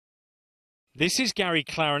This is Gary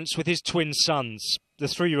Clarence with his twin sons. The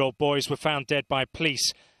 3-year-old boys were found dead by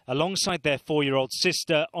police alongside their 4-year-old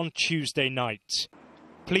sister on Tuesday night.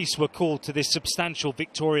 Police were called to this substantial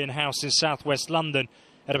Victorian house in southwest London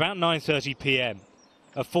at about 9:30 p.m.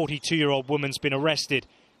 A 42-year-old woman's been arrested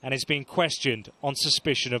and is being questioned on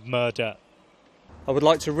suspicion of murder. I would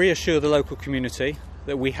like to reassure the local community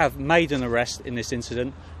that we have made an arrest in this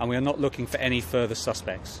incident and we are not looking for any further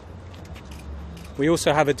suspects. We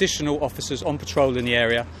also have additional officers on patrol in the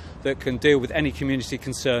area that can deal with any community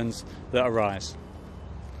concerns that arise.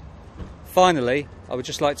 Finally, I would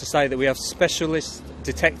just like to say that we have specialist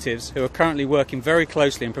detectives who are currently working very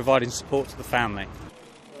closely in providing support to the family.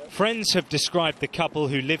 Friends have described the couple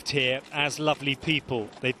who lived here as lovely people.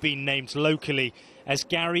 They've been named locally as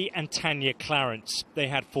Gary and Tania Clarence. They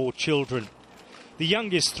had 4 children. The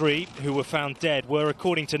youngest 3, who were found dead, were,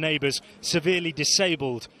 according to neighbours, severely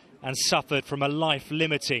disabled and suffered from a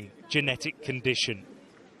life-limiting genetic condition.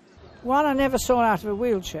 One I never saw out of a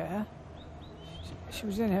wheelchair. She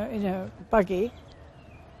was in her buggy.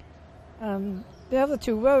 The other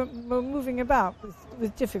 2 were moving about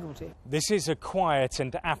with difficulty. This is a quiet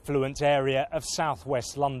and affluent area of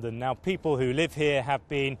southwest London. Now, people who live here have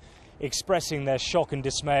been expressing their shock and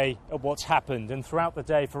dismay at what's happened, and throughout the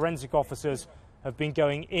day forensic officers have been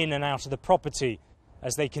going in and out of the property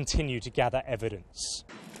as they continue to gather evidence.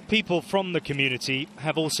 People from the community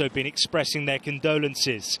have also been expressing their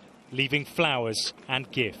condolences, leaving flowers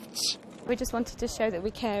and gifts. We just wanted to show that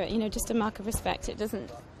we care, just a mark of respect. It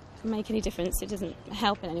doesn't make any difference, it doesn't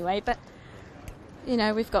help in any way, but,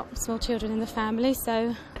 we've got small children in the family,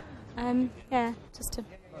 so, just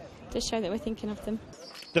to show that we're thinking of them.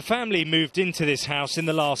 The family moved into this house in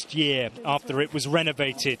the last year after it was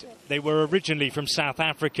renovated. They were originally from South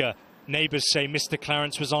Africa. Neighbours say Mr.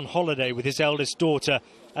 Clarence was on holiday with his eldest daughter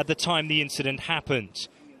at the time the incident happened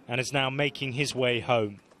and is now making his way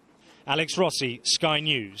home. Alex Rossi, Sky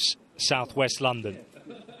News, South West London.